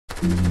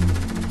Did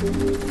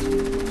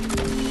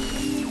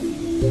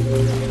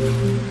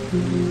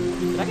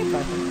I get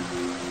both?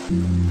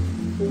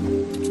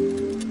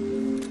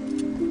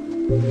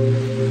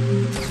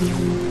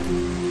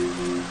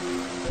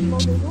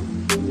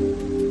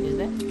 Is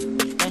there?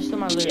 There's still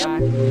my loot. Yep.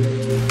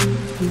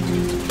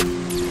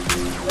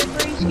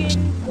 Slippery skin,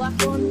 black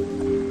one.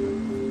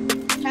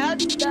 How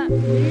did that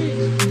move?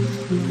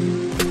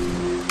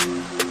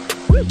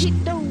 We hit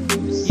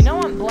those. You know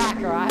I'm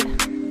black, right?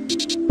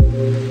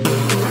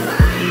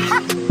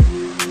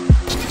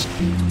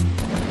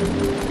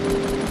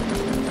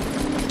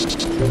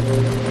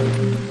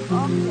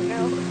 Oh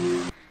no.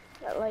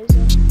 That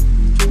laser.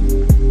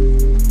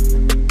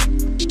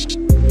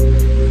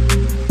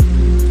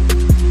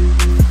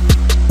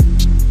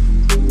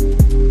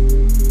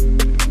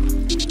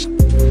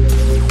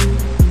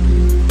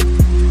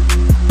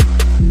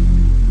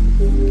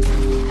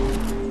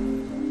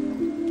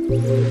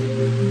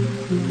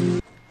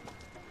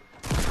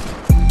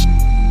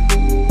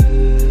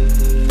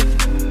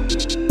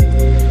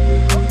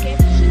 Okay,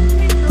 shouldn't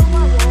they throw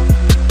my wall?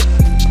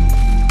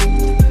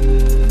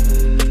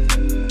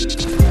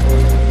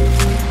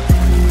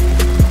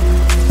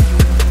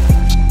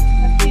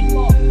 That big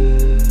ball.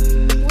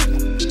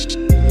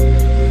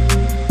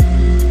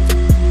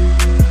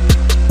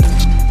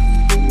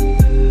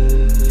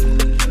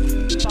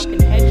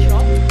 Fucking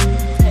headshot.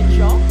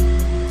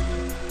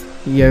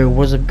 Yo,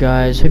 what's up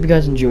guys? Hope you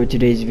guys enjoyed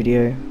today's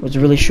video. It was a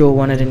really short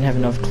one, I didn't have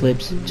enough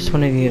clips. Just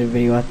wanted to get a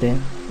video out there.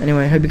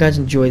 Anyway, hope you guys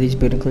enjoy these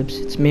building clips.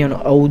 It's me on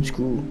old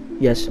school.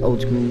 Yes,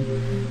 old school.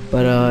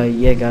 But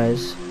yeah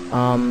guys.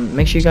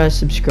 Make sure you guys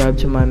subscribe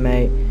to my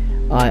mate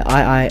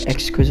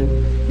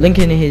Xqzl. Link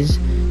in his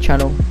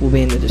channel will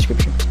be in the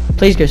description.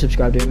 Please go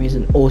subscribe to him, he's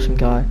an awesome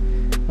guy.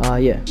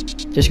 Yeah,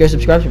 just go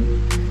subscribe to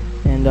him.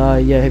 And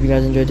yeah, hope you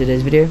guys enjoyed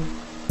today's video.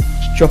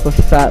 Drop a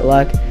fat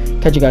like.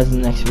 Catch you guys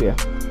in the next video.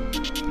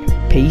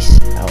 Peace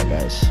out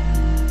guys.